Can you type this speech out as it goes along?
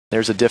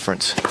There's a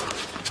difference.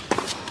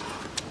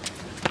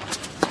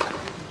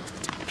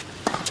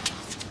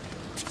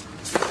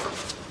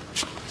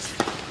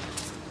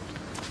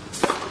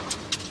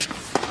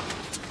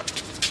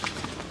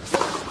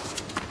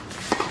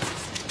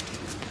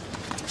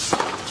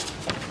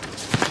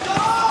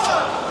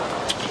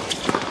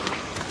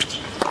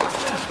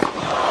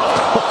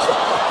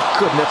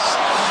 Goodness.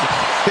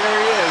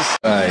 There he is.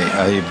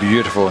 A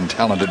beautiful and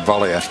talented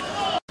volleyer.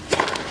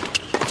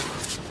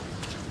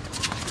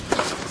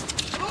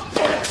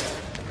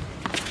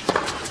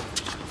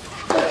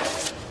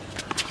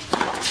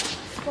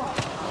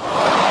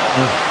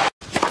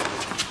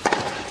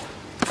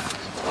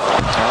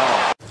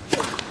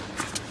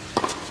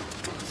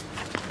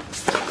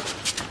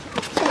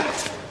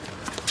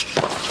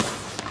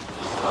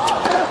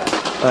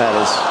 That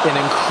is an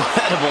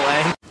incredible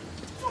angle.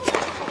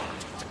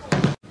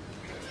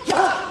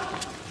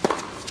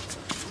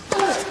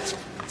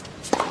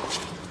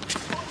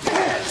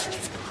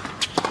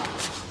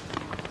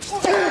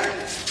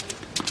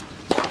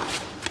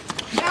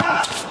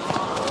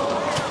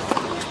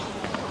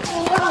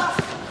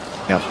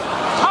 Yep.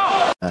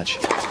 Match.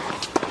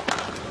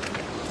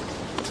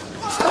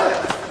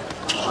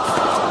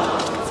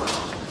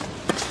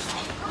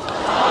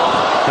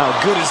 How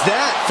good is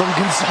that from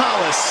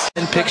Gonzalez?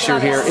 In picture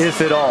here,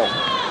 if at all.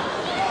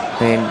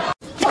 I mean,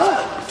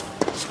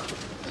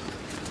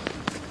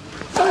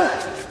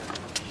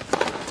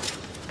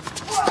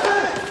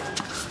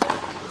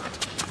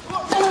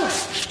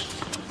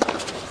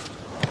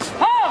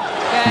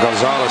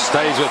 Gonzalez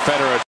stays with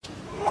Federer.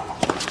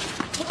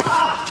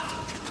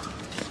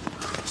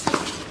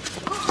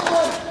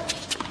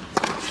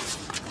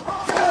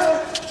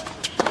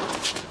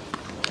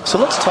 so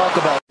let's talk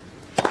about.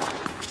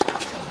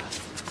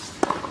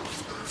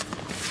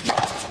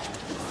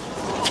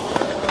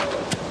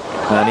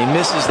 And he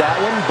misses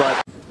that one,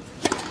 but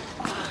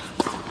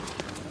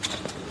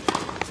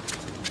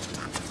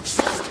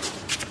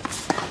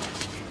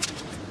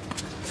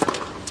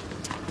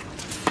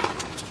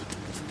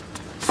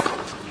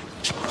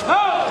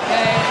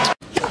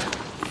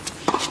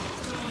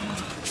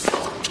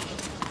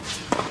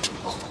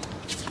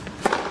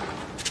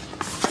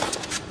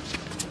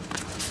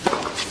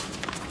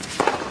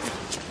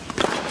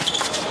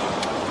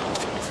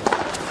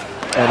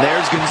and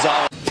there's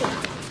Gonzalez.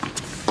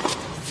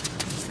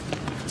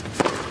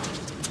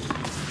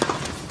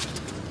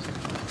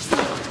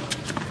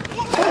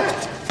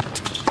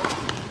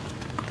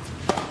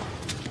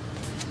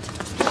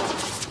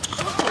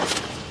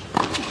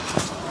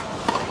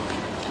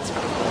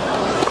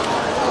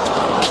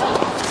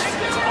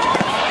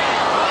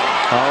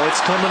 Oh,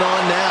 it's coming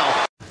on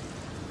now.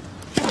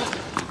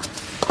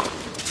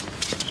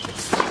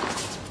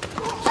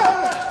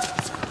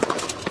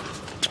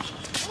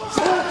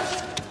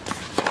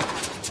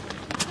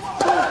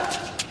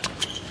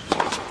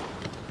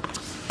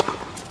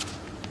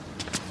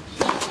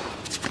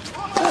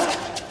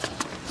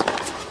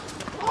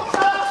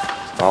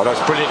 Oh,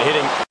 that's brilliant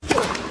hitting.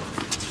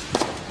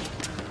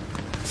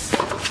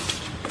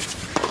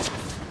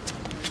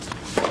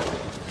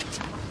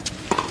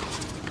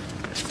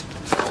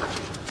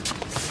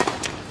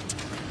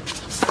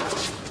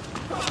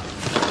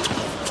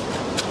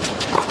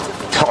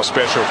 Oh,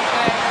 special.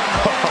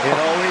 It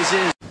always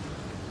is.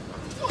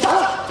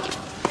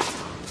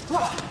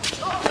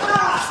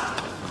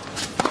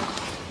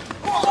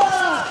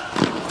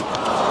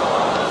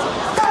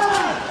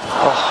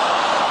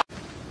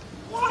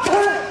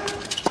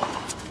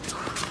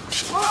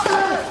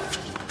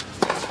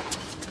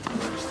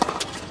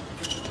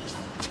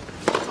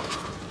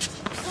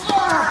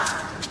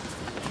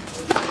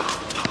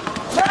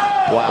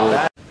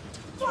 Wow.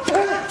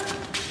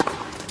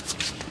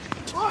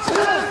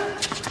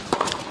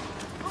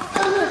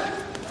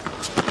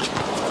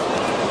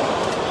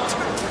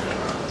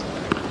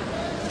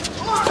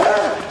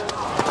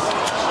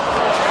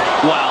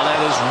 Wow,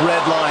 that is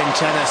red line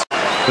tennis.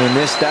 In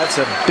this, that's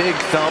a big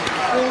thump.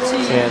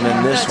 And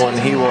in this one,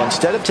 he will,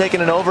 instead of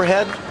taking an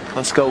overhead,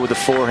 let's go with the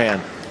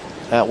forehand.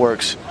 That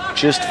works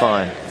just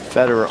fine.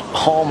 Federer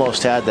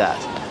almost had that.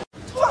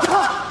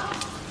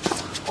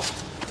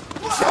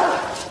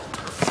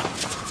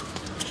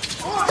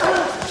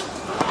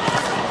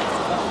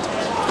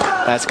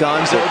 That's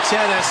Gonzo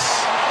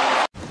tennis.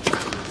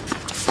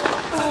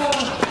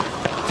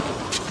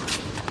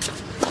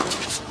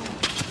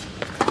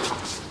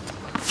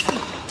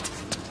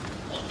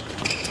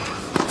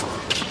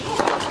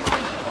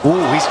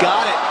 Ooh, he's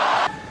got it.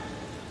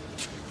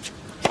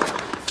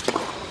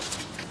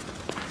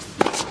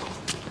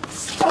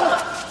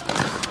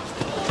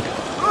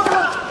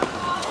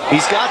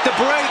 He's got the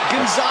break.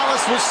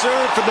 Gonzalez will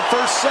serve for the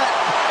first set.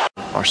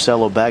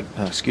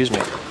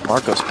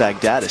 Marcos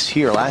Baghdadis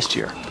here last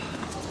year.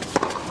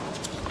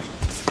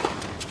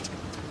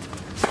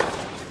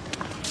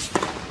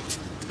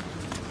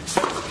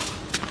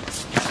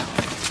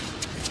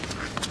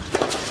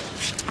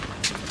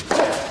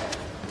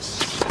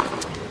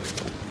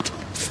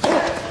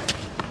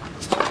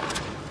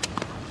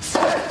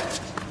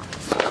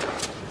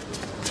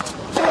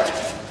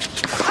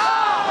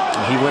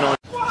 He went on.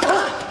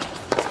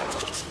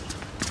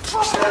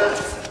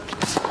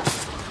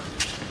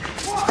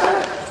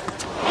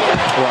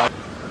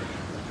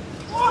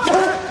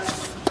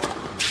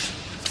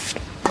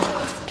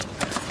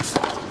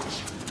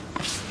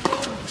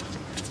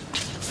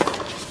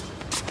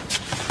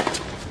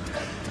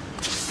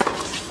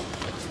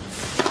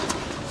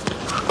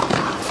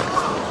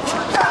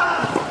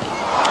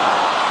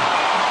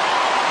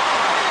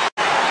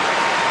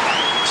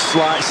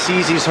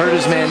 Sees he's hurt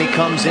his man, he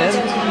comes in.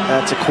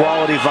 That's a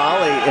quality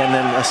volley, and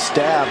then a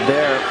stab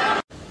there.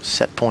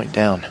 Set point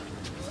down.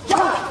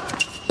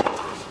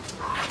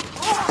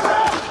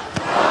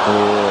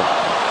 Oh.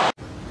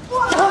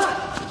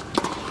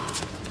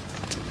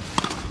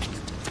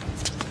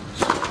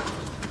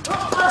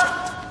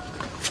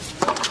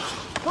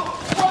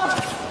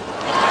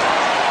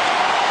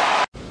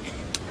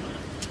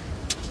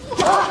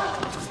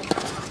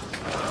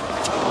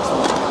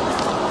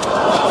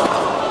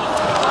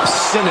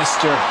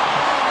 Sinister,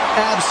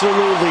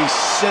 absolutely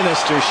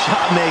sinister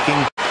shot making.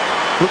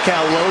 Look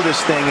how low this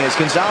thing is.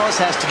 Gonzalez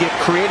has to get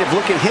creative.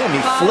 Look at him.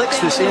 He flicks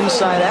this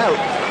inside out,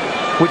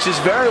 which is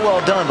very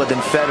well done, but then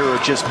Federer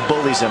just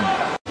bullies him.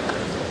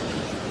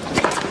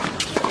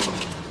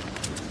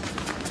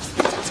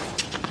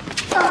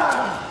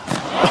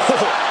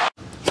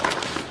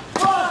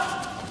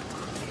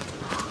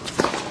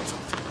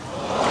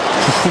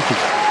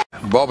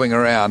 Bobbing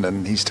around,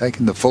 and he's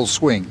taken the full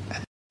swing.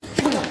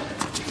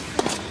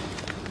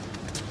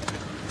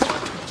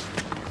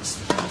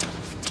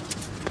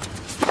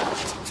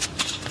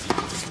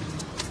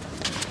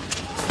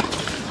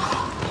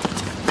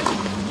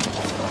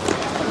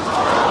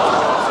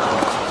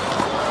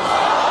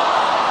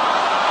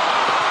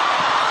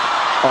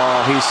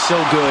 Oh, he's so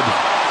good.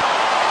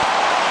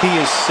 He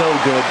is so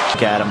good.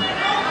 Look at him.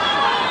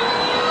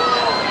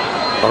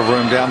 A lot of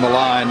room down the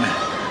line.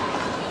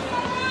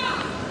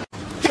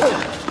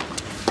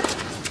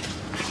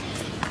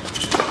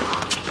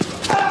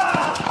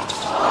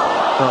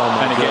 Oh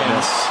my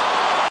goodness.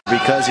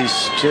 Because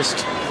he's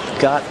just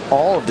got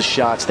all of the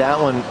shots. That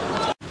one.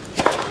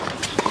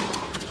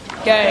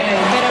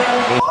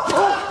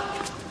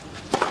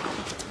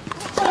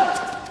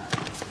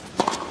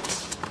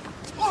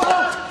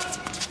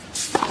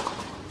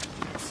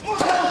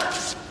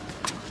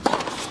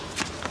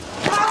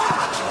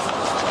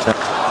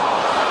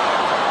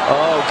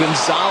 Oh,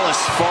 Gonzalez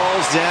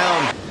falls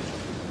down.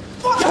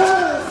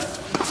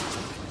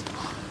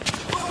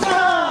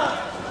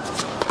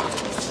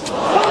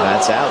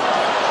 That's out.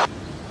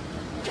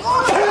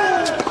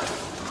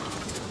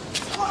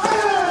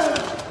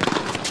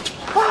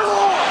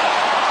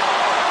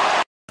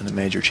 In the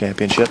major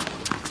championship.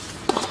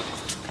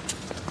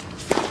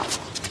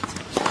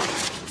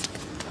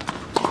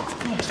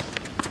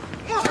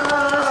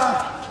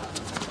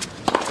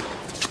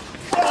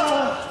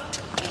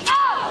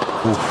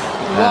 Oof.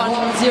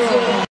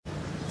 1-0.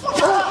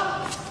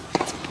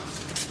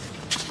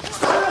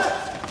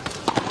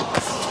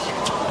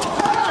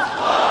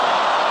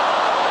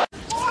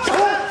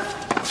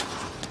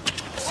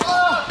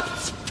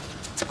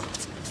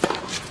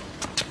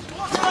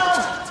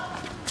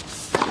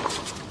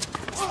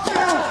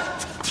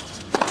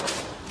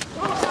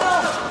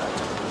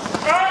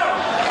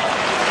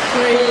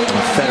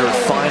 Federer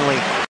finally.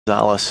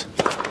 Gonzalez.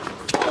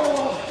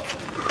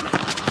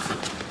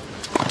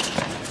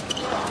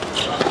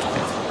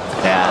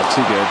 Yeah,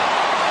 too good.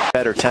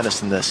 Better tennis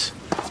than this.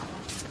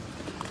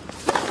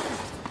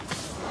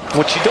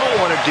 What you don't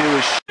want to do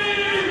is.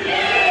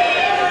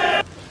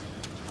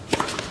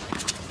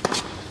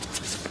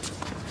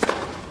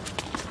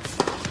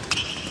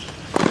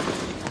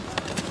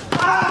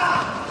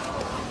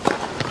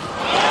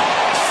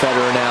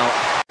 Federer now.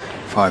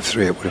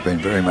 5-3, it would have been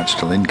very much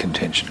still in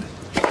contention.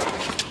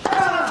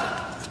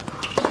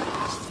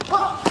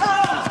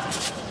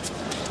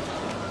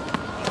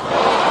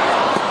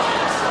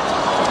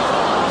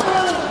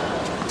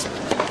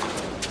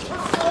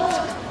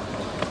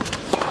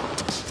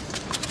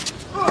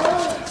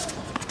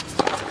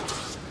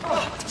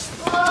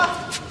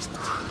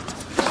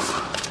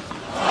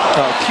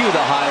 Cue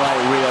the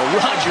highlight reel.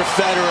 Roger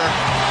Federer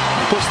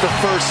puts the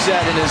first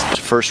set in his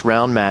first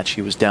round match.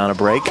 He was down a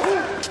break.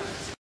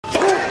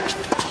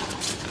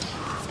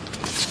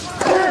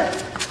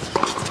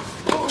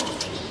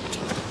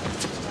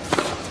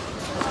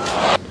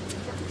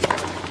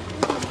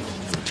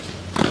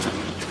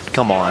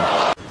 Come on.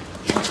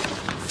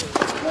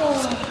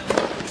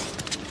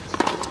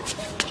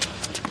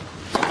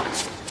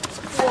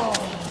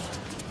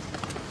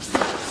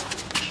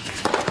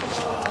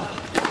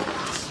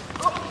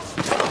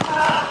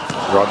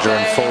 Roger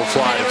in full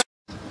flight.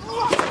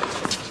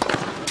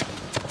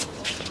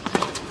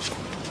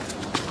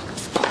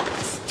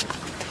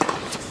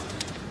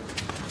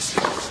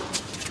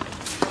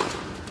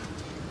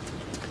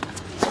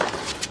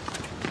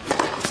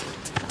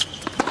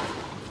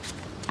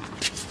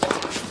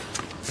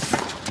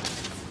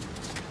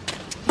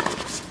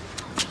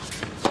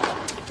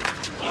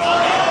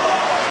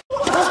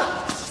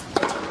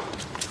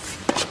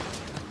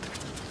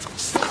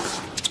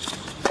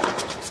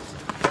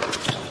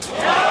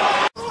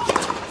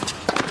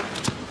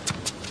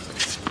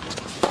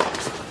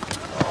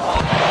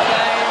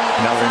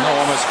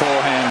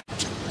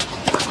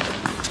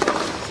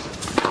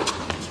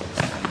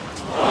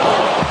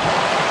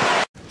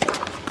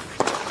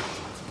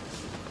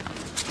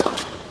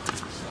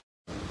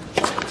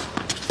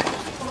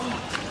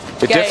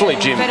 definitely,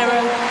 Jim.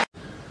 Federer.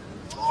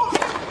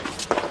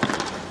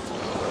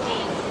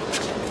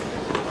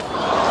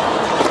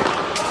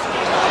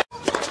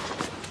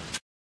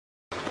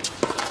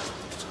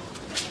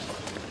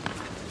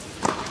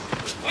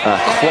 A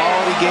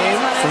quality game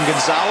from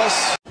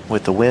Gonzalez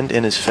with the wind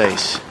in his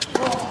face.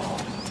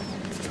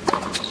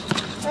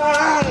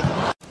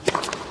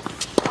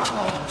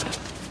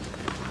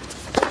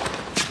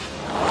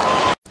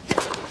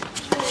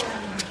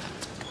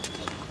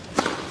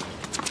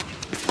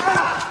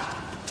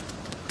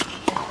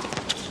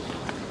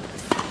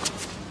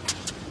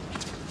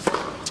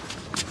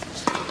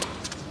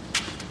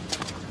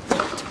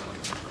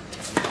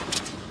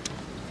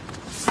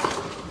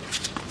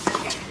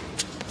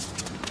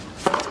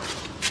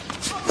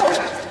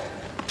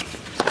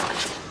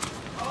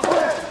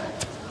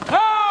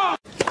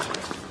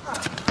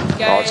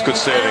 Oh, it's good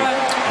serving.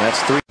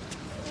 That's 3.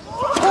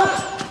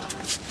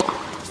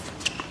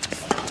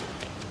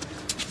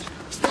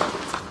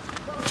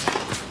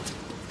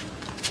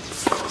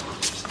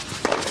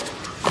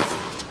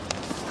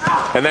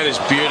 And that is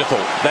beautiful.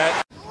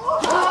 That.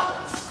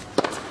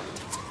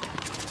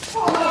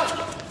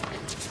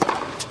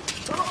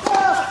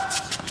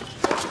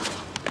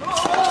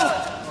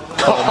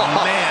 Oh,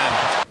 man.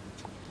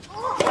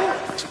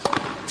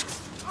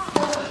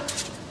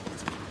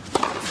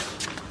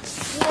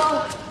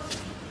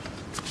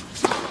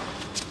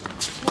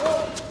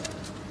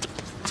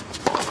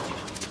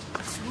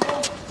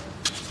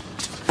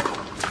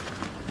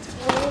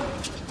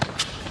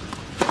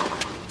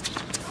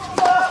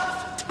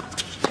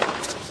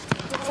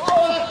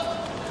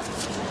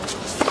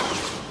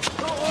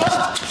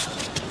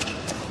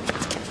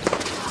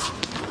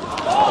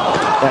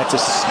 That's a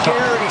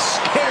scary,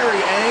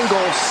 scary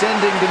angle,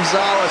 sending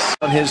Gonzalez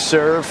on his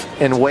serve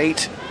and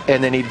wait,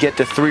 and then he'd get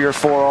to 3 or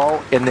 4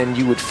 all, and then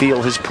you would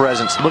feel his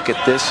presence. Look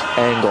at this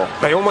angle.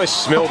 They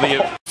almost smell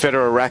the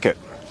Federer racket.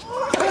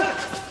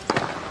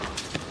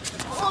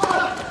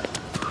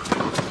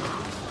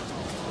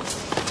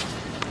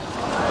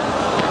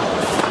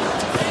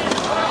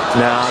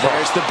 Now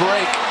there's the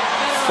break.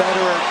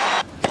 Federer.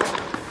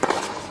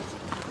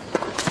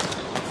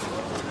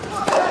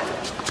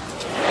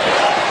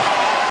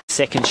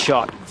 Second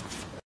shot.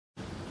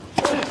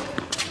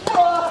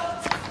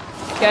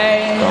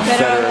 Game. Oh,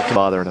 Federer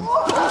bothered him.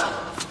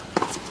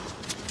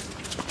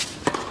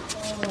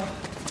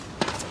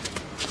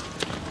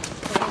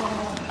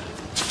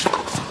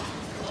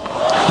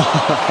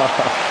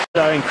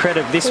 So in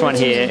credit of this one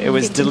here, it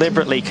was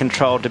deliberately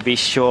controlled to be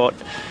short,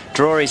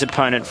 draw his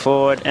opponent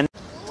forward, and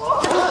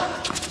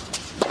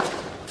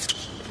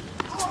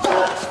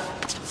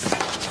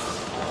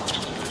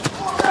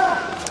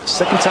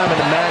Second time in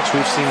the match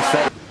we've seen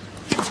Federer.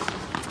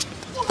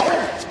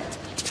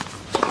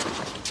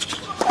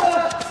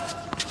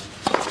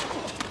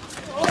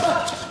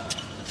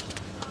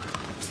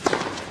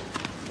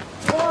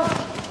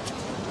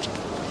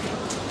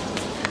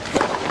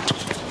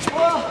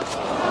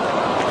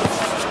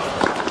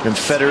 And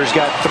Federer's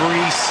got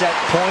 3 set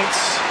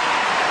points.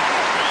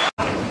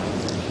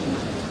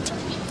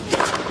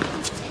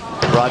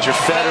 Roger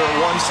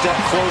Federer 1 step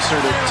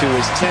closer to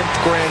his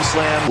 10th Grand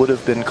Slam. Would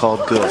have been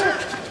called good.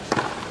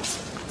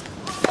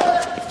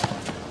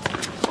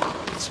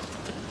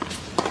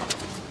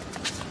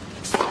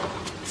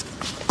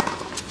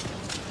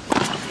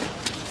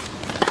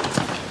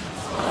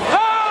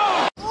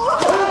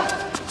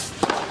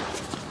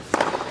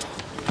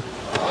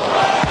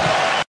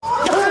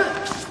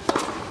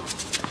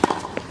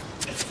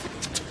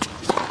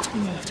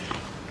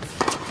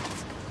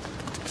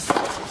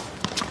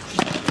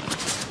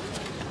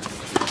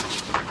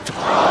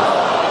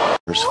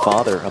 His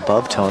father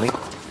above Tony.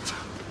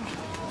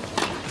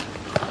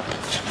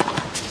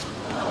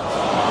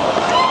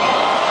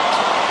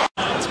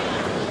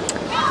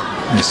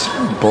 This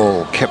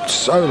ball kept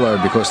so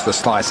low because the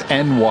slice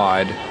and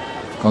wide.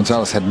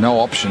 Gonzalez had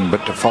no option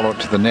but to follow it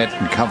to the net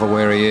and cover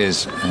where he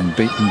is, and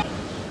beaten.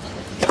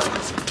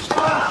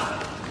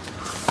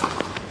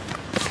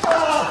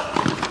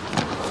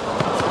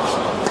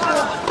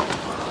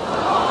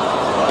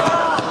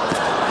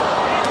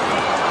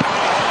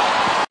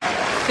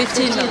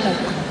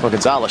 Well,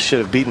 Gonzalez should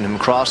have beaten him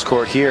cross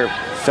court here.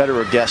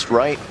 Federer guessed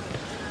right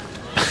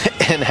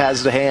and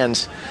has the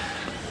hands.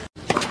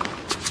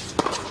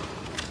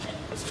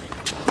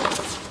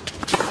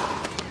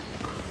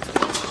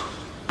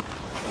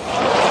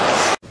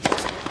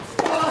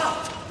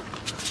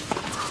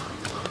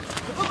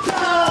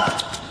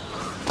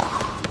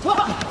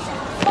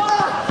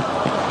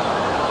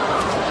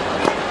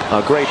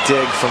 A great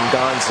dig from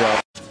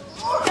Gonzo.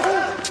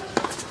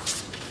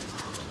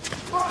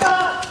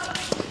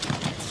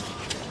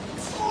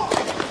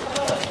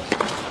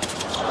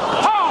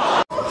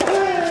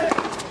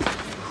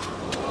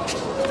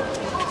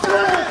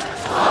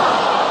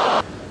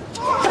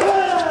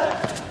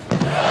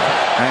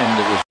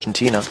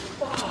 Argentina.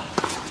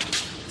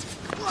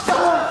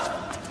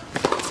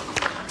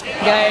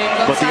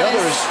 But the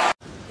others.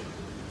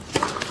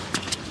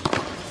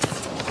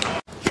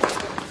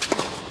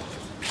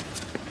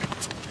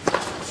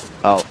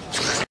 Oh.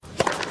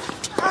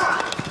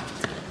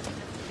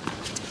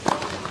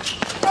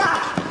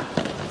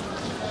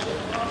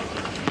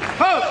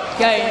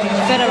 Game,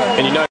 Federer.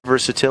 And you know,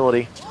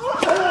 versatility.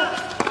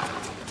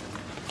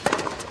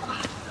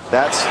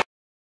 That's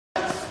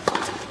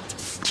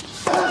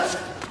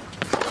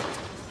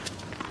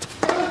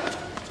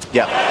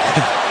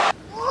yeah.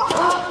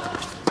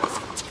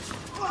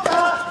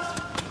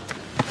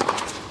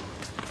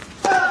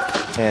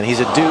 And he's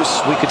a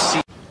deuce. We could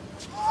see.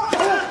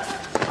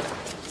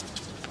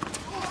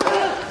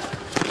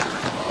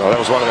 oh, that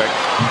was one of their.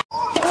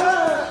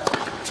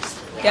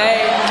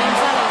 Game,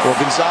 Gonzalez. Well,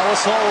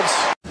 Gonzalez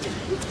holds.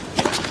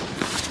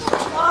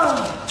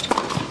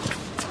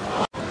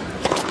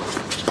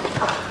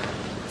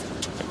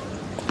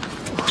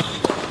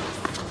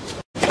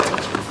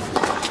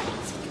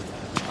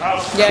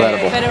 Game,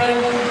 Incredible.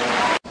 Federer.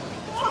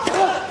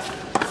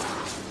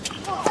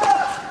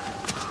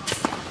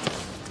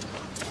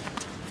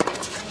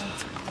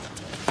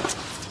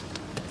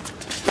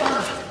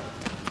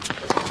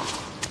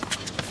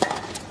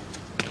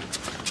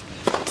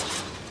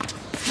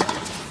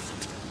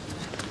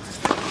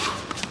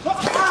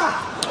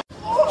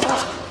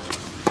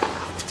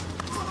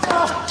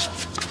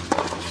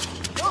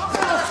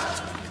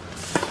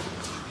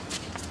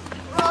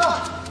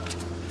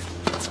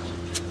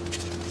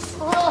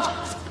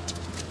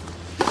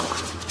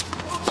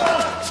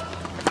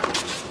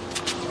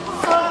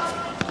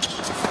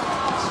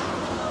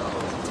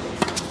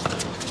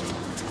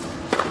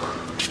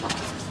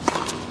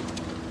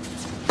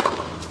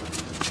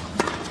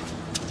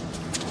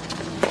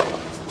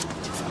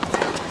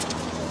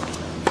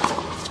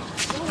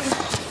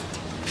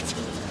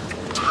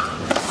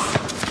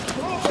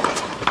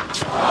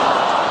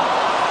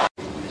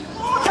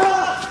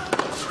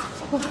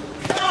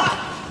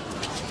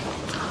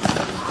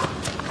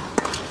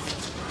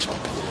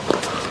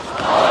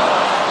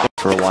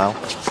 For a while.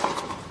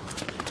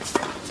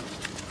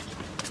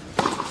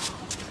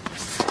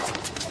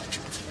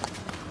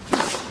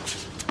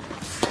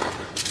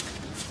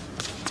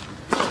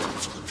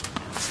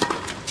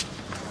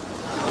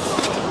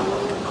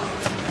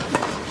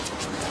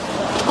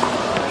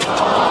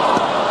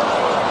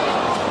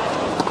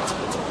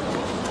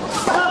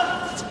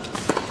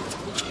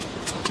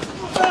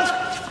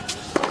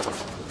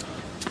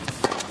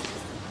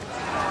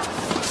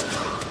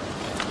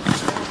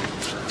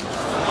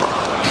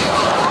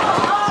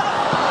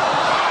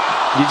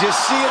 You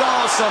just see it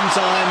all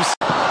sometimes.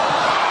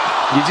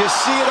 You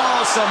just see it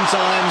all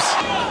sometimes.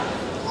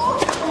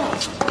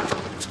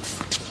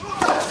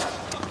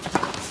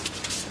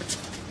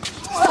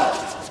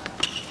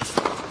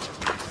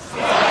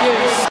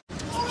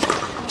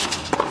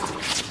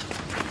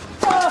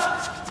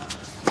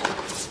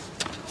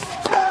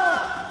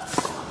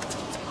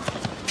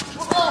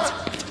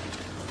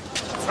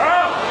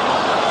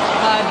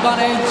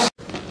 Advantage.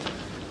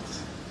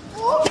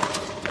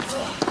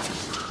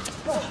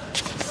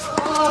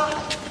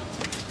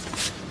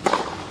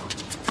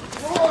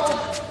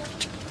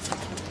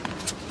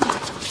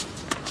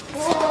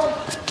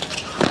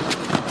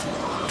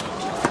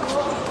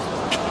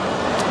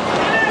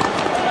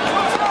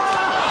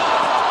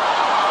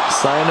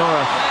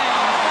 Sayonara.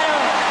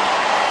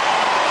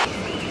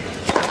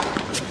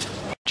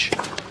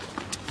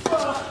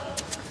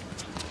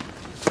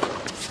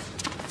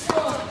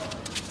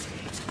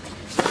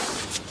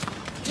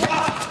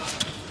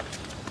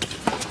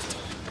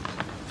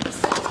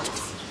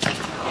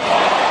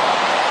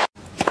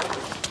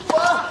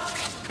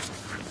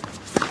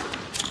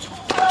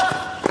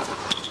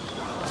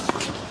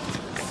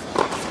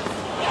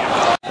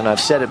 And I've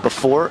said it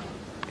before,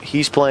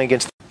 he's playing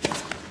against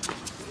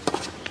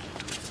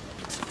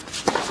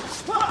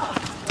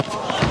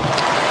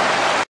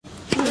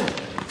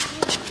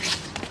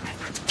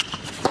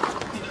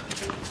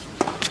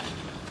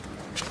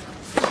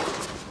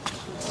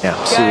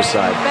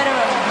suicide.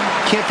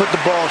 Can't put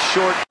the ball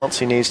short. Else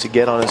he needs to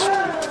get on his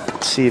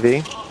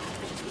CV.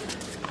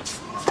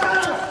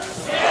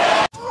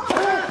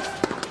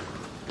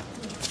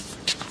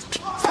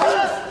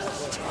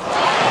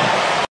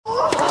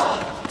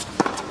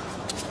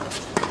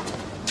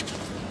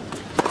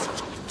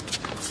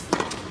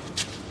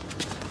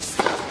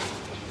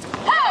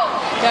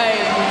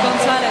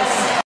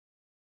 Gonzalez.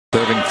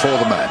 Serving for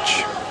the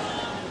match.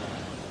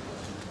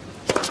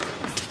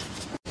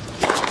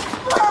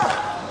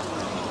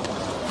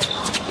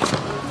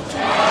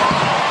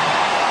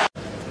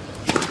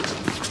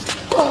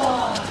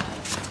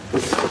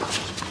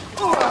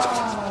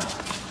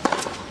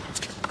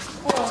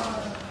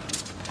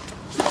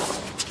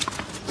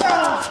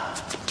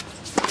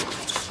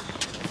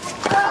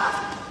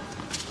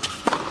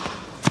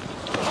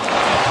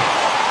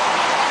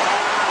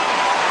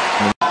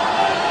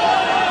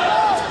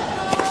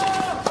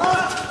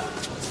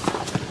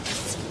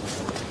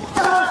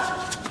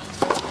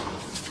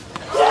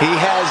 He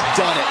has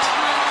done it.